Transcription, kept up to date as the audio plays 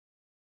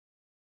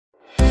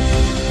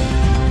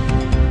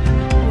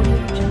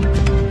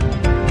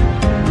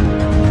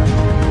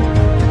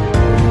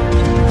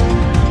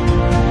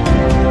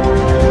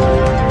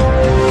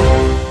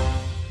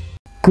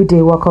Good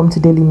day, welcome to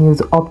Daily News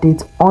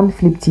Update on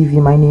Flip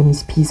TV. My name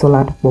is P.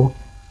 Soladipo.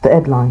 The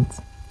headlines.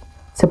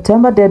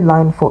 September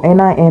deadline for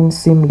NIN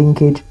SIM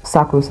linkage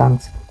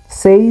Sacrosanct,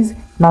 says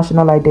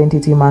National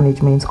Identity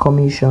Management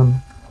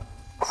Commission.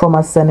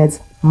 Former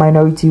Senate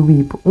Minority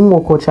Whip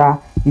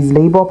Nwokocha is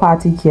Labour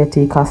Party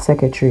Caretaker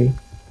Secretary.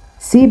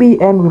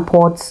 CBN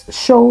reports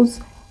shows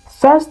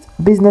first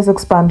business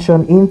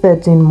expansion in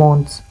 13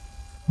 months.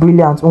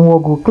 Brilliant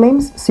Nwogu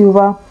claims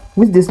silver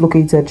with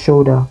dislocated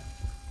shoulder.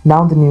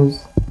 Now the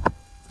news.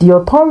 The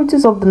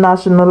authorities of the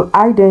National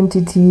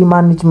Identity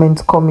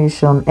Management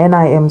Commission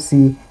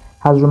 (NIMC)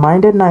 has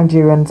reminded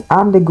Nigerians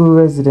and legal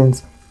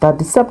residents that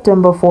the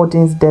September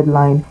 14th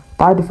deadline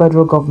by the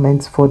federal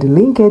government for the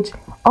linkage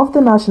of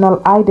the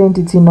National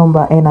Identity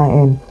Number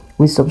 (NIN)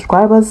 with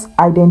subscribers'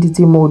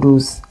 identity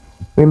modules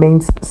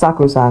remains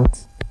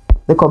sacrosanct.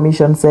 The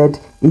commission said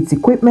its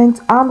equipment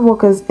and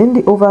workers in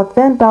the over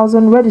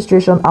 10,000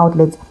 registration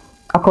outlets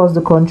across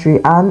the country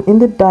and in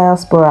the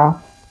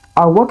diaspora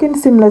are working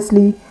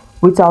seamlessly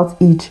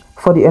without each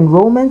for the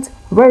enrollment,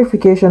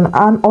 verification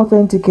and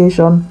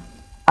authentication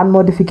and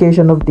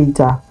modification of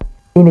data.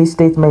 In a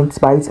statement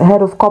by its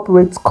head of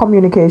corporate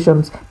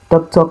communications,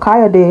 Dr.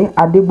 Kayode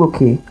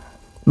Adegboke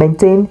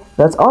maintained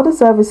that other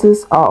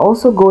services are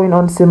also going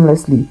on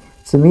seamlessly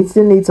to meet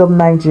the needs of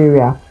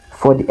Nigeria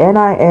for the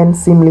NIN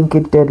SIM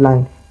linkage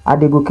deadline.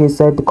 Adegboke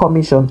said the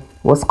commission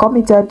was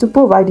committed to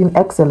providing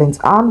excellent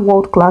and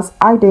world-class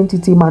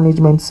identity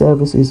management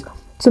services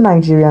to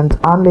Nigerians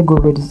and legal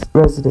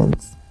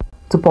residents.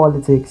 To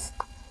politics.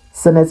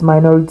 Senate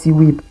Minority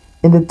Whip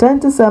in the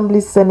 10th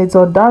Assembly,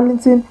 Senator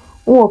Darlington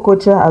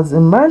Nwokocha has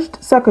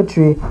emerged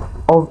Secretary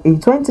of a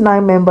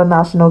 29-member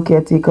National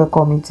Caretaker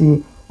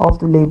Committee of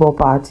the Labour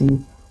Party.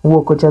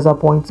 Nwokocha's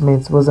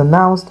appointment was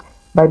announced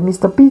by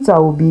Mr. Peter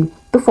Obi,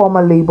 the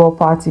former Labour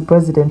Party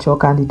presidential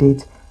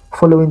candidate,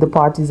 following the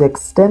party's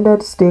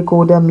extended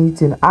stakeholder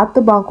meeting at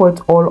the banquet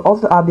hall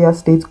of the Abia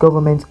State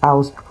Government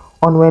House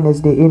on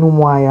Wednesday in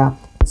Umuahia,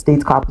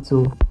 state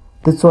capital.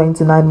 The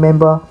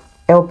 29-member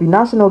LP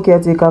National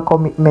Caretaker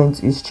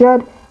Commitment is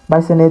chaired by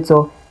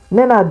Senator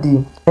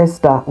Nenadi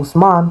Esther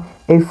Usman,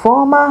 a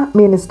former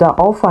Minister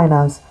of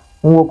Finance.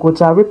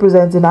 Nwokocha,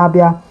 representing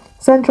Abia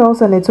Central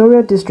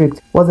Senatorial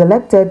District, was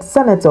elected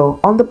senator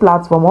on the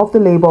platform of the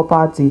Labour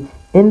Party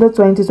in the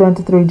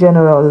 2023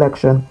 general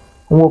election.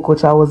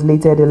 Nwokocha was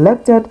later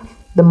elected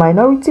the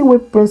Minority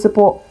Whip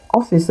Principal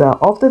Officer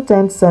of the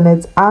 10th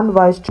Senate and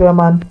Vice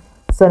Chairman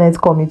Senate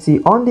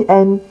Committee on the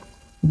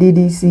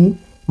NDDC,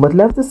 but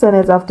left the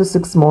Senate after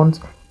 6 months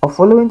of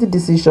following the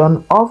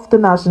decision of the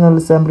National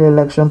Assembly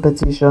Election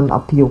Petition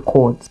Appeal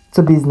Court.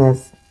 To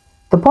business.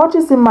 The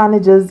Purchasing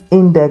Managers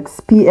Index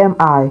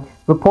 (PMI)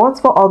 reports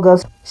for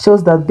August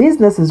shows that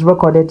businesses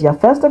recorded their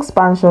first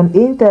expansion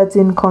in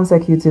 13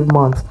 consecutive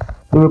months.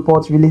 The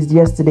report released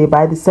yesterday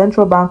by the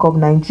Central Bank of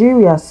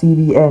Nigeria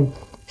 (CBN)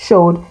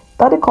 showed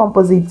that the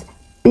composite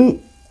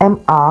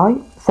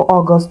PMI for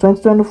August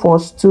 2024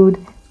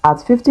 stood at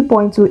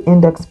 50.2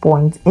 index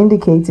points,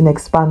 indicating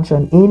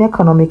expansion in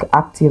economic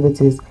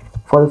activities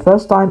for the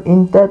first time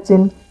in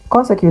 13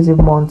 consecutive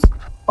months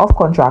of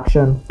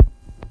contraction.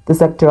 The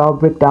sectoral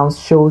breakdown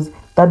shows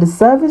that the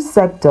service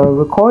sector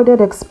recorded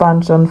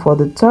expansion for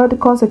the third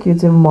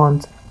consecutive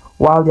month,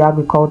 while the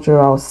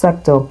agricultural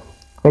sector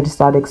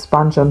registered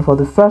expansion for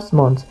the first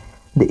month.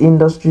 The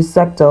industry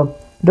sector,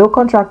 though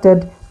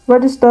contracted,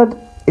 registered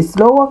a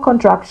slower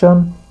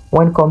contraction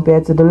when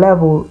compared to the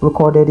level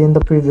recorded in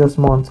the previous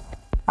month.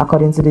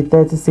 According to the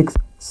 36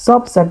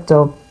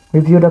 subsector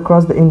reviewed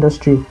across the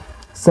industry,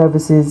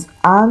 services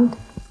and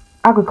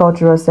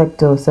agricultural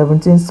sector,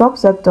 17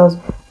 subsectors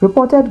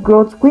reported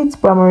growth, with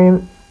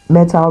primary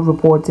metal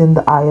reporting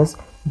the highest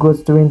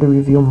growth during the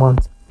review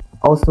month.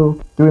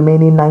 Also, the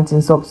remaining 19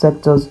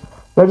 subsectors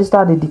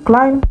registered a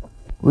decline,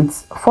 with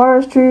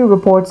forestry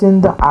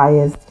reporting the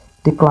highest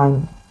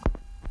decline.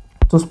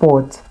 To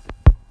sport.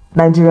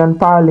 Nigerian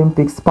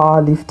Paralympics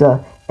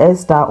powerlifter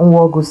Esther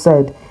Nwogu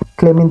said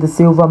claiming the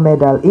silver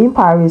medal in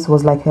Paris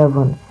was like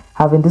heaven,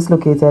 having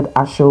dislocated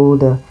her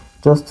shoulder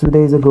just 2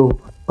 days ago.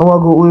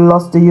 Nwogu, who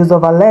lost the use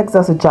of her legs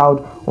as a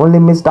child, only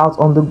missed out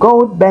on the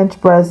gold bench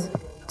press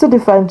to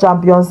defend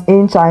champions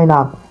in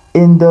China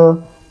in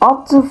the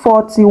up to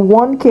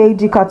 41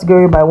 kg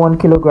category by 1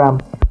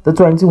 kilogram. The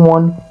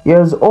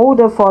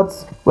 21-year-old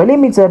efforts were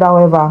limited,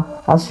 however,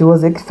 as she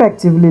was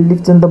effectively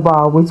lifting the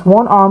bar with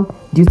one arm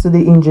due to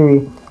the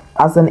injury.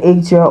 As an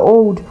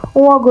 8-year-old,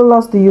 Nwogu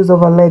lost the use of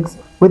her legs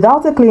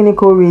without a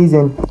clinical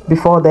reason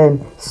before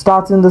then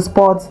starting the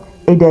sport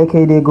a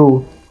decade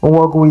ago.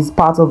 Nwogu is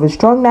part of a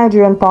strong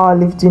Nigerian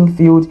powerlifting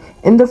field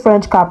in the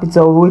French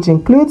capital, which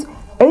includes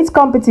 8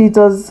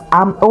 competitors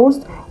and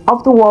host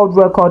of the world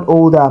record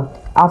holder.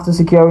 After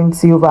securing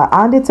silver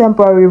and a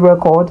temporary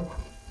record,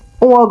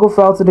 Nwogu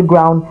fell to the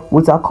ground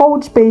with her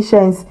coach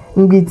Patience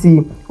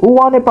Ngiti, who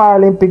won a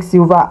Paralympic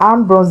silver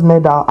and bronze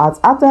medal at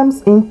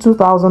Athens in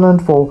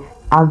 2004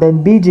 and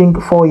then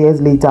Beijing 4 years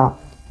later.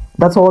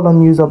 That's all on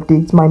News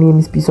Updates. My name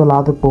is P.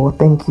 Soladipo.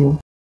 Thank you.